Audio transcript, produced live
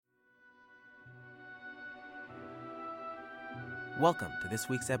Welcome to this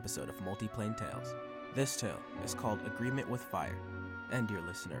week's episode of Multiplane Tales. This tale is called Agreement with Fire. And dear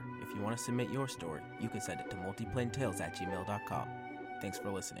listener, if you want to submit your story, you can send it to multiplanetales@gmail.com. Thanks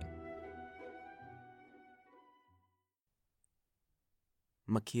for listening.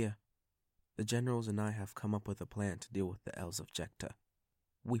 Makia, the generals and I have come up with a plan to deal with the elves of Jekta.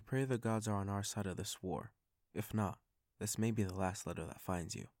 We pray the gods are on our side of this war. If not, this may be the last letter that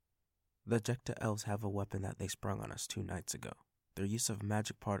finds you. The Jekta elves have a weapon that they sprung on us 2 nights ago. Their use of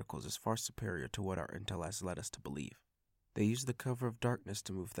magic particles is far superior to what our intel has led us to believe. They used the cover of darkness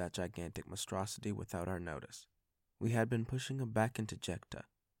to move that gigantic monstrosity without our notice. We had been pushing him back into Jekta.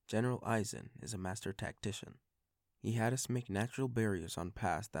 General Eisen is a master tactician. He had us make natural barriers on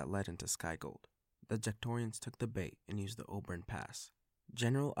paths that led into Skygold. The Jektorians took the bait and used the Oberon Pass.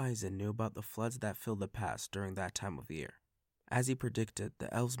 General Eisen knew about the floods that filled the pass during that time of year. As he predicted,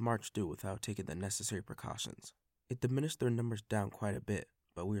 the elves marched through without taking the necessary precautions. It diminished their numbers down quite a bit,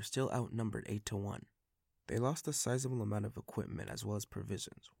 but we were still outnumbered 8-1. They lost a sizable amount of equipment as well as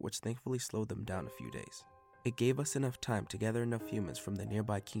provisions, which thankfully slowed them down a few days. It gave us enough time to gather enough humans from the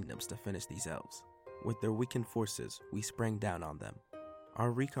nearby kingdoms to finish these elves. With their weakened forces, we sprang down on them.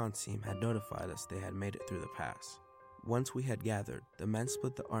 Our recon team had notified us they had made it through the pass. Once we had gathered, the men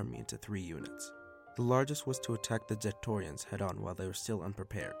split the army into 3 units. The largest was to attack the Jektorians head-on while they were still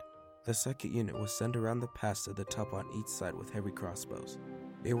unprepared. The second unit was sent around the pass to the top on each side with heavy crossbows.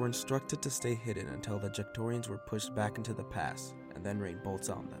 They were instructed to stay hidden until the Jektorians were pushed back into the pass, and then rain bolts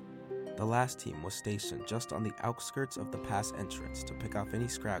on them. The last team was stationed just on the outskirts of the pass entrance to pick off any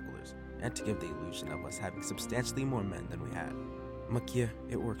scragglers, and to give the illusion of us having substantially more men than we had. Makia,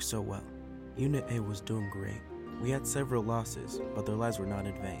 it worked so well. Unit A was doing great. We had several losses, but their lives were not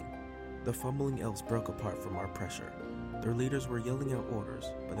in vain. The fumbling elves broke apart from our pressure. Their leaders were yelling out orders,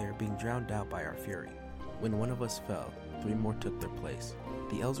 but they were being drowned out by our fury. When one of us fell, 3 more took their place.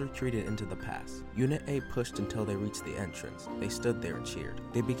 The elves retreated into the pass. Unit A pushed until they reached the entrance. They stood there and cheered.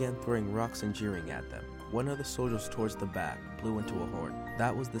 They began throwing rocks and jeering at them. One of the soldiers towards the back blew into a horn.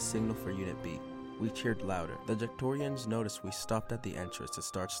 That was the signal for Unit B. We cheered louder. The Jektorians noticed we stopped at the entrance to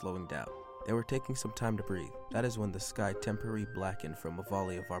start slowing down. They were taking some time to breathe. That is when the sky temporarily blackened from a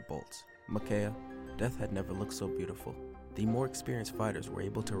volley of our bolts. Makia, death had never looked so beautiful. The more experienced fighters were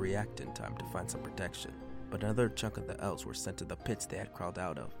able to react in time to find some protection, but another chunk of the elves were sent to the pits they had crawled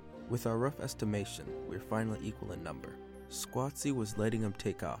out of. With our rough estimation, we were finally equal in number. Squad C was letting them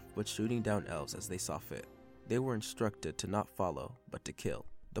take off, but shooting down elves as they saw fit. They were instructed to not follow, but to kill.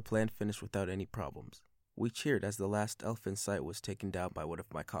 The plan finished without any problems. We cheered as the last elf in sight was taken down by one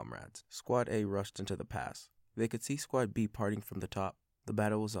of my comrades. Squad A rushed into the pass. They could see Squad B parting from the top. The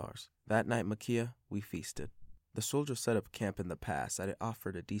battle was ours. That night, Makia, we feasted. The soldiers set up camp in the pass as it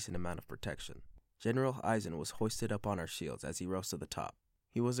offered a decent amount of protection. General Eisen was hoisted up on our shields as he rose to the top.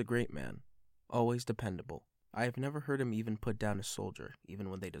 He was a great man, always dependable. I have never heard him even put down a soldier, even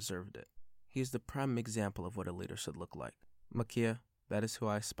when they deserved it. He is the prime example of what a leader should look like. Makia, that is who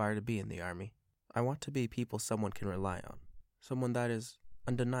I aspire to be in the army. I want to be people someone can rely on. Someone that is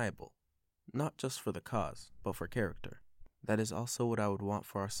undeniable. Not just for the cause, but for character. That is also what I would want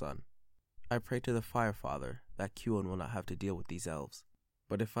for our son. I pray to the Fire Father that Kuon will not have to deal with these elves.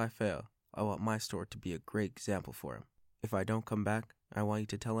 But if I fail, I want my story to be a great example for him. If I don't come back, I want you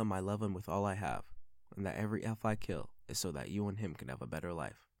to tell him I love him with all I have, and that every elf I kill is so that you and him can have a better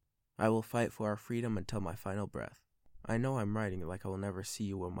life. I will fight for our freedom until my final breath. I know I'm writing like I will never see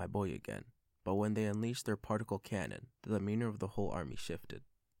you or my boy again, but when they unleashed their particle cannon, the demeanor of the whole army shifted.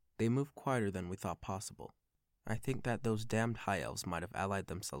 They moved quieter than we thought possible. I think that those damned high elves might have allied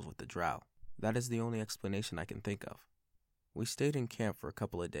themselves with the drow. That is the only explanation I can think of. We stayed in camp for a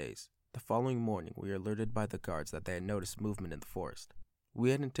couple of days. The following morning, we were alerted by the guards that they had noticed movement in the forest.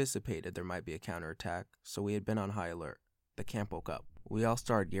 We had anticipated there might be a counterattack, so we had been on high alert. The camp woke up. We all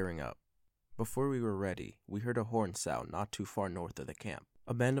started gearing up. Before we were ready, we heard a horn sound not too far north of the camp.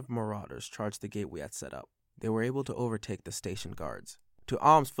 A band of marauders charged the gate we had set up. They were able to overtake the station guards. "To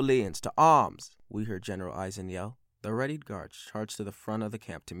arms, Faleans, to arms!" we heard General Eisen yell. The readied guards charged to the front of the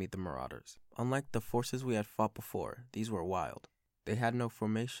camp to meet the marauders. Unlike the forces we had fought before, these were wild. They had no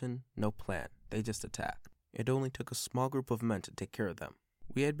formation, no plan. They just attacked. It only took a small group of men to take care of them.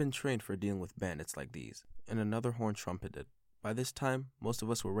 We had been trained for dealing with bandits like these, and another horn trumpeted. By this time, most of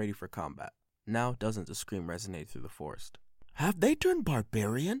us were ready for combat. Now dozens of screams resonated through the forest. "Have they turned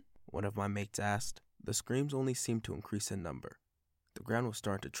barbarian?" one of my mates asked. The screams only seemed to increase in number. The ground was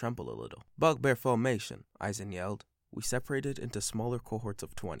starting to tremble a little. "Bugbear formation," Eisen yelled. We separated into smaller cohorts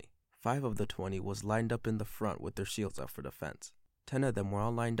of 20. 5 of the 20 was lined up in the front with their shields up for defense. 10 of them were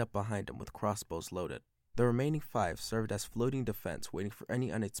all lined up behind him with crossbows loaded. The remaining 5 served as floating defense, waiting for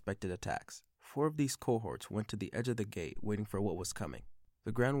any unexpected attacks. 4 of these cohorts went to the edge of the gate, waiting for what was coming.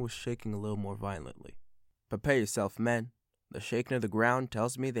 The ground was shaking a little more violently. "Prepare yourself, men. The shaking of the ground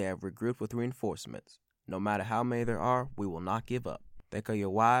tells me they have regrouped with reinforcements. No matter how many there are, we will not give up. Think of your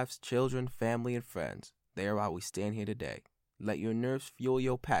wives, children, family, and friends. They are why we stand here today. Let your nerves fuel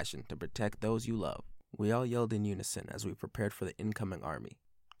your passion to protect those you love." We all yelled in unison as we prepared for the incoming army.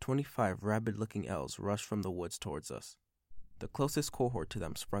 25 rabid-looking elves rushed from the woods towards us. The closest cohort to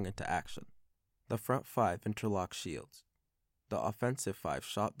them sprung into action. The front 5 interlocked shields. The offensive 5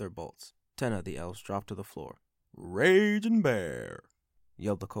 shot their bolts. 10 of the elves dropped to the floor. "Raging Bear!"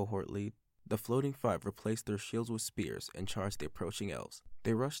 yelled the cohort lead. The floating 5 replaced their shields with spears and charged the approaching elves.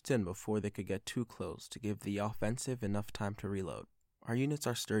 They rushed in before they could get too close to give the offensive enough time to reload. Our units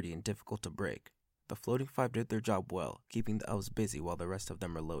are sturdy and difficult to break. The floating 5 did their job well, keeping the elves busy while the rest of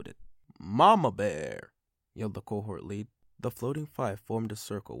them reloaded. "Mama Bear!" yelled the cohort lead. The floating 5 formed a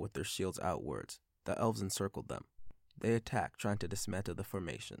circle with their shields outwards. The elves encircled them. They attacked, trying to dismantle the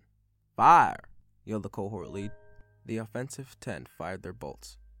formation. "Fire!" yelled the cohort lead. The offensive 10 fired their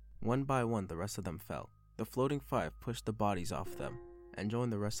bolts. One by one, the rest of them fell. The floating 5 pushed the bodies off them and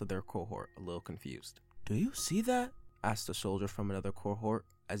joined the rest of their cohort, a little confused. "Do you see that?" asked a soldier from another cohort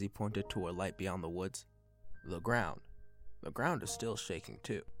as he pointed to a light beyond the woods. The ground is still shaking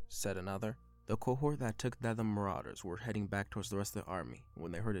too," said another. The cohort that took the marauders were heading back towards the rest of the army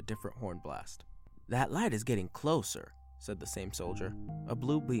when they heard a different horn blast. "That light is getting closer," said the same soldier. A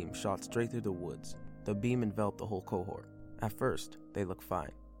blue beam shot straight through the woods. The beam enveloped the whole cohort. At first, they looked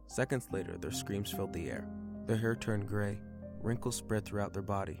fine. Seconds later, their screams filled the air. Their hair turned gray. Wrinkles spread throughout their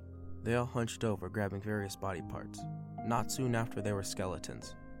body. They all hunched over, grabbing various body parts. Not soon after, they were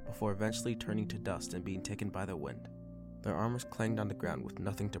skeletons, before eventually turning to dust and being taken by the wind. Their armors clanged on the ground with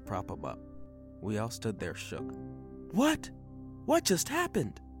nothing to prop them up. We all stood there shook. "What? What just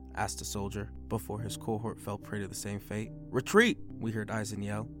happened?" asked a soldier, before his cohort fell prey to the same fate. "Retreat!" we heard Eisen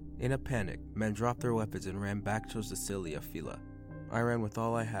yell. In a panic, men dropped their weapons and ran back towards the Cilia Fila. I ran with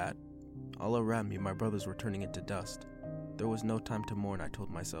all I had. All around me, my brothers were turning into dust. There was no time to mourn, I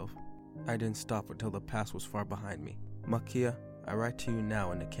told myself. I didn't stop until the pass was far behind me. "Makia, I write to you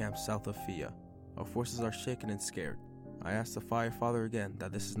now in the camp south of Fia. Our forces are shaken and scared. I ask the Fire Father again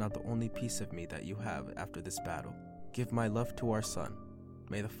that this is not the only piece of me that you have after this battle. Give my love to our son.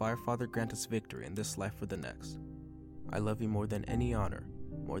 May the Fire Father grant us victory in this life or the next. I love you more than any honor,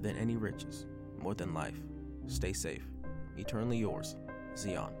 more than any riches, more than life. Stay safe. Eternally yours,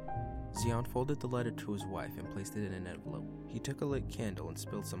 Xion." Xion folded the letter to his wife and placed it in an envelope. He took a lit candle and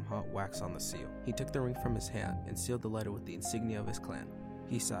spilled some hot wax on the seal. He took the ring from his hand and sealed the letter with the insignia of his clan.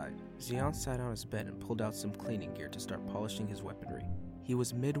 He sighed. Xion sat on his bed and pulled out some cleaning gear to start polishing his weaponry. He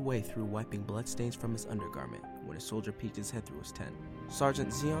was midway through wiping bloodstains from his undergarment when a soldier peeked his head through his tent.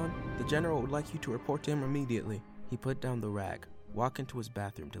 "Sergeant Xion, the general would like you to report to him immediately." He put down the rag, walked into his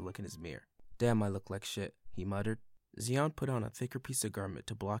bathroom to look in his mirror. "Damn, I look like shit," he muttered. Xion put on a thicker piece of garment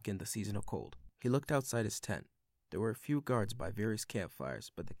to block in the seasonal cold. He looked outside his tent. There were a few guards by various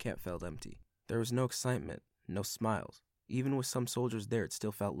campfires, but the camp felt empty. There was no excitement, no smiles. Even with some soldiers there, it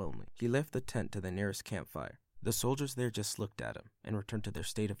still felt lonely. He left the tent to the nearest campfire. The soldiers there just looked at him and returned to their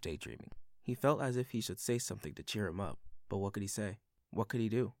state of daydreaming. He felt as if he should say something to cheer him up, but what could he say? What could he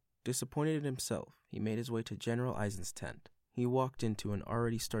do? Disappointed in himself, he made his way to General Eisen's tent. He walked into an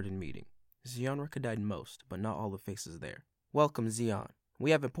already started meeting. Xion recognized most, but not all the faces there. "Welcome, Xion.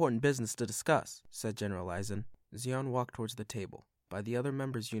 We have important business to discuss," said General Eisen. Xion walked towards the table. By the other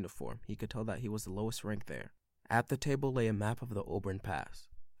member's uniform, he could tell that he was the lowest rank there. At the table lay a map of the Oberon Pass.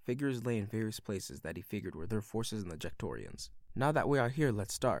 Figures lay in various places that he figured were their forces and the Jectorians. "Now that we are here,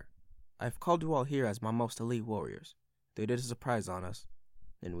 let's start. I've called you all here as my most elite warriors. They did a surprise on us,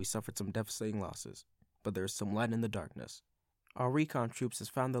 and we suffered some devastating losses, but there is some light in the darkness. Our recon troops has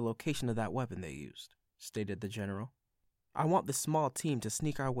found the location of that weapon they used," stated the general. "I want this small team to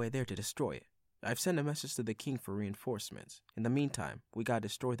sneak our way there to destroy it. I've sent a message to the king for reinforcements. In the meantime, we gotta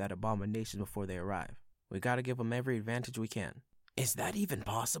destroy that abomination before they arrive. We gotta give them every advantage we can." "Is that even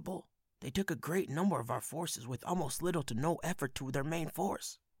possible? They took a great number of our forces with almost little to no effort to their main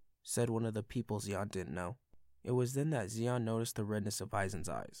force," said one of the people Xion didn't know. It was then that Xion noticed the redness of Eisen's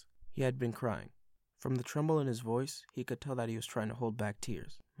eyes. He had been crying. From the tremble in his voice, he could tell that he was trying to hold back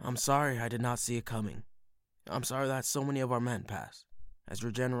tears. "I'm sorry I did not see it coming. I'm sorry that so many of our men passed. As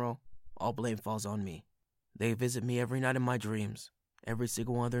your general, all blame falls on me. They visit me every night in my dreams. Every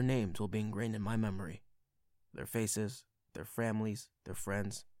single one of their names will be ingrained in my memory. Their faces, their families, their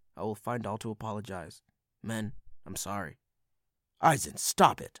friends. I will find all to apologize. Men, I'm sorry." "Eisen,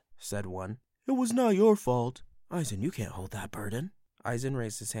 stop it," said one. It was not your fault. Aizen, you can't hold that burden. Aizen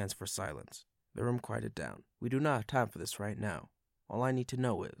raised his hands for silence. The room quieted down. We do not have time for this right now. All I need to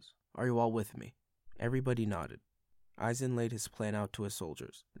know is, are you all with me? Everybody nodded. Aizen laid his plan out to his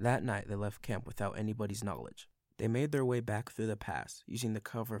soldiers. That night, they left camp without anybody's knowledge. They made their way back through the pass, using the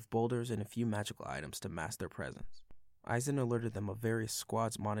cover of boulders and a few magical items to mask their presence. Aizen alerted them of various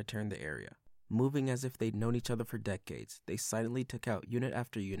squads monitoring the area. Moving as if they'd known each other for decades, they silently took out unit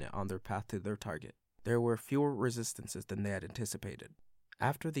after unit on their path to their target. There were fewer resistances than they had anticipated.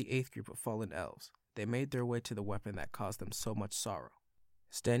 After the 8th group of fallen elves, they made their way to the weapon that caused them so much sorrow.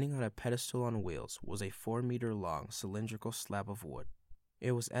 Standing on a pedestal on wheels was a 4-meter-long cylindrical slab of wood.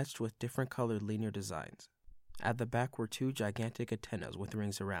 It was etched with different colored linear designs. At the back were 2 gigantic antennas with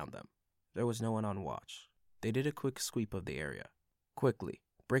rings around them. There was no one on watch. They did a quick sweep of the area. Quickly,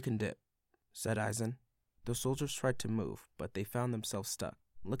 break and dip, said Aizen. The soldiers tried to move, but they found themselves stuck.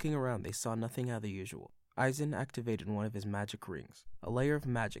 Looking around, they saw nothing out of the usual. Aizen activated one of his magic rings. A layer of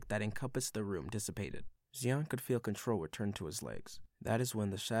magic that encompassed the room dissipated. Xian could feel control return to his legs. That is when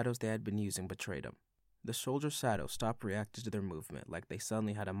the shadows they had been using betrayed him. The soldiers' shadows stopped reacting to their movement like they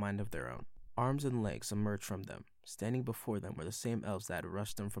suddenly had a mind of their own. Arms and legs emerged from them. Standing before them were the same elves that had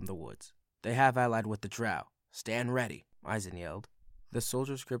rushed them from the woods. They have allied with the drow. Stand ready, Aizen yelled. The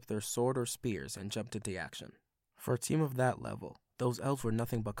soldiers gripped their sword or spears and jumped into action. For a team of that level, those elves were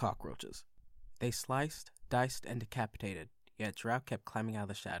nothing but cockroaches. They sliced, diced, and decapitated, yet Drow kept climbing out of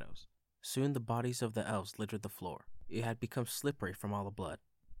the shadows. Soon the bodies of the elves littered the floor. It had become slippery from all the blood.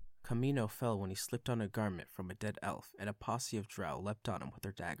 Kamino fell when he slipped on a garment from a dead elf, and a posse of Drow leapt on him with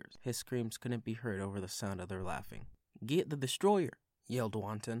their daggers. His screams couldn't be heard over the sound of their laughing. Get the destroyer, yelled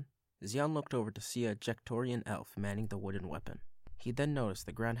Wanton. Xian looked over to see a Jectorian elf manning the wooden weapon. He then noticed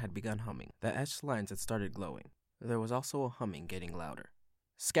the ground had begun humming. The etched lines had started glowing. There was also a humming getting louder.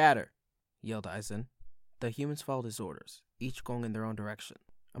 Scatter, yelled Aizen. The humans followed his orders, each going in their own direction.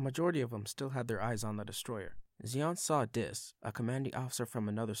 A majority of them still had their eyes on the destroyer. Xian saw Dis, a commanding officer from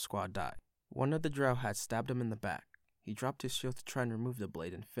another squad, die. One of the Drow had stabbed him in the back. He dropped his shield to try and remove the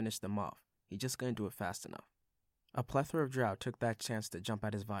blade and finish them off. He just couldn't do it fast enough. A plethora of Drow took that chance to jump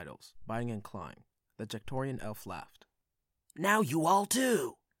at his vitals, biting and clawing. The Jectorian elf laughed. Now you all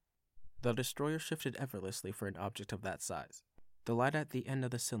too! The destroyer shifted effortlessly for an object of that size. The light at the end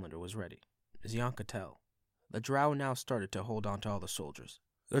of the cylinder was ready. Xian could tell. The Drow now started to hold on to all the soldiers.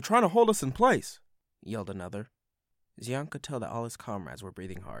 They're trying to hold us in place, yelled another. Xian could tell that all his comrades were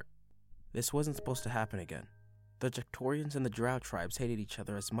breathing hard. This wasn't supposed to happen again. The Jectorians and the Drow tribes hated each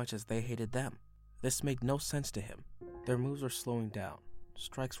other as much as they hated them. This made no sense to him. Their moves were slowing down.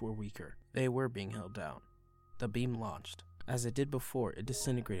 Strikes were weaker. They were being held down. The beam launched. As it did before, it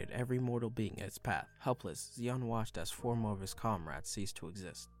disintegrated every mortal being in its path. Helpless, Xian watched as 4 more of his comrades ceased to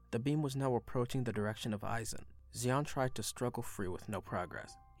exist. The beam was now approaching the direction of Aizen. Xian tried to struggle free with no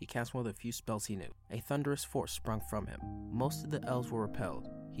progress. He cast one of the few spells he knew. A thunderous force sprung from him. Most of the elves were repelled.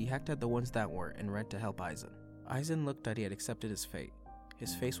 He hacked at the ones that weren't and ran to help Aizen. Aizen looked that he had accepted his fate.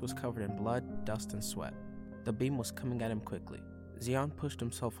 His face was covered in blood, dust, and sweat. The beam was coming at him quickly. Xian pushed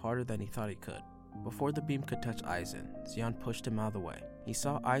himself harder than he thought he could. Before the beam could touch Aizen, Xian pushed him out of the way. He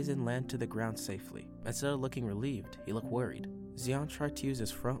saw Aizen land to the ground safely. Instead of looking relieved, he looked worried. Xian tried to use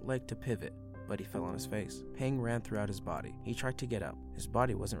his front leg to pivot, but he fell on his face. Pain ran throughout his body. He tried to get up. His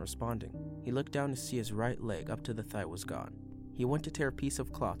body wasn't responding. He looked down to see his right leg up to the thigh was gone. He went to tear a piece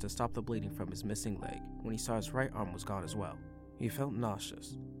of cloth to stop the bleeding from his missing leg when he saw his right arm was gone as well. He felt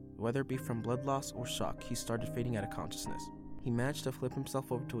nauseous. Whether it be from blood loss or shock, he started fading out of consciousness. He managed to flip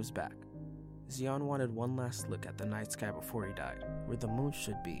himself over to his back. Xian wanted one last look at the night sky before he died. Where the moon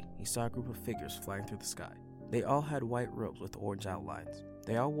should be, he saw a group of figures flying through the sky. They all had white robes with orange outlines.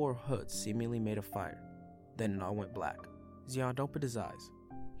 They all wore hoods seemingly made of fire. Then it all went black. Xian opened his eyes.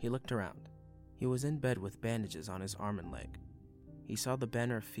 He looked around. He was in bed with bandages on his arm and leg. He saw the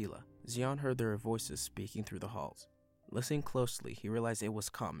banner of Fila. Xian heard their voices speaking through the halls. Listening closely, he realized it was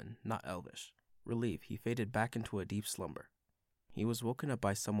common, not elvish. Relieved, he faded back into a deep slumber. He was woken up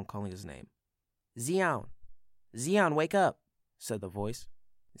by someone calling his name. Xian! Xian, wake up! Said the voice.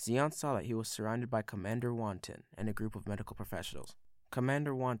 Xian saw that he was surrounded by Commander Wanton and a group of medical professionals.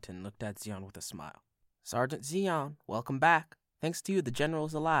 Commander Wanton looked at Xian with a smile. Sergeant Xian, welcome back. Thanks to you, the general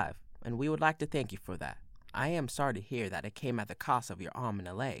is alive, and we would like to thank you for that. I am sorry to hear that it came at the cost of your arm and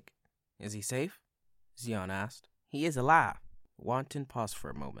a leg. Is he safe? Xian asked. He is alive. Wanton paused for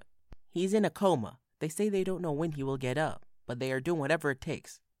a moment. He's in a coma. They say they don't know when he will get up, but they are doing whatever it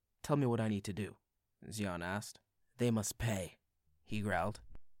takes. Tell me what I need to do, Xian asked. They must pay, he growled.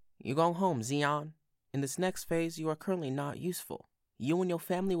 You go home, Xian. In this next phase, you are currently not useful. You and your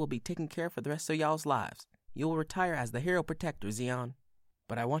family will be taken care of for the rest of y'all's lives. You will retire as the hero protector, Zeon.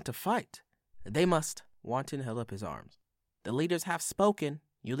 But I want to fight. They must. Wanton held up his arms. The leaders have spoken.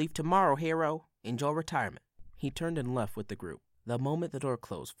 You leave tomorrow, hero. Enjoy retirement. He turned and left with the group. The moment the door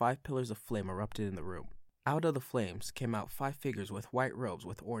closed, 5 pillars of flame erupted in the room. Out of the flames came out 5 figures with white robes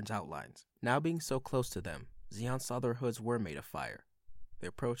with orange outlines. Now being so close to them, Zeon saw their hoods were made of fire. They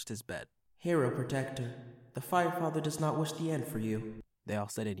approached his bed. Hero protector, the Firefather does not wish the end for you, they all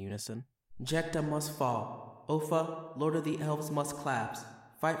said in unison. Jekta must fall. Ofa, Lord of the Elves, must collapse.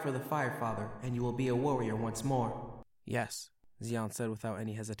 Fight for the Firefather, and you will be a warrior once more. Yes, Zeon said without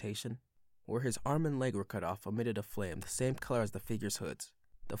any hesitation. Where his arm and leg were cut off emitted a flame the same color as the figures' hoods.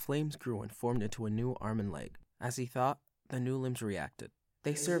 The flames grew and formed into a new arm and leg. As he thought, the new limbs reacted.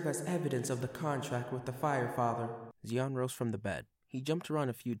 They serve as evidence of the contract with the Firefather. Zeon rose from the bed. He jumped around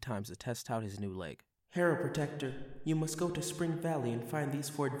a few times to test out his new leg. Hero Protector, you must go to Spring Valley and find these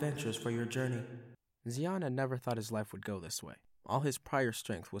 4 adventures for your journey. Zeon had never thought his life would go this way. All his prior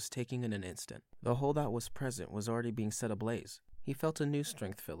strength was taking in an instant. The hole that was present was already being set ablaze. He felt a new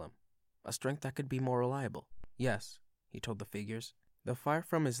strength fill him. A strength that could be more reliable. Yes, he told the figures. The fire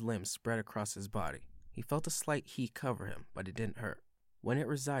from his limbs spread across his body. He felt a slight heat cover him, but it didn't hurt. When it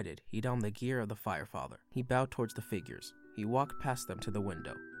resided, he donned the gear of the Firefather. He bowed towards the figures. He walked past them to the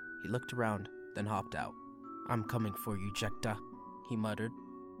window. He looked around, then hopped out. I'm coming for you, Jekta, he muttered.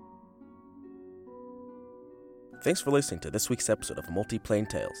 Thanks for listening to this week's episode of Multiplane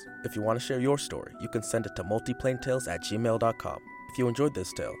Tales. If you want to share your story, you can send it to multiplanetales@gmail.com. If you enjoyed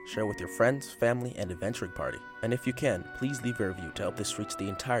this tale, share it with your friends, family, and adventuring party. And if you can, please leave a review to help this reach the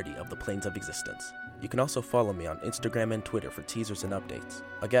entirety of the planes of existence. You can also follow me on Instagram and Twitter for teasers and updates.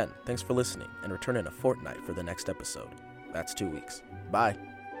 Again, thanks for listening, and return in a fortnight for the next episode. That's 2 weeks. Bye.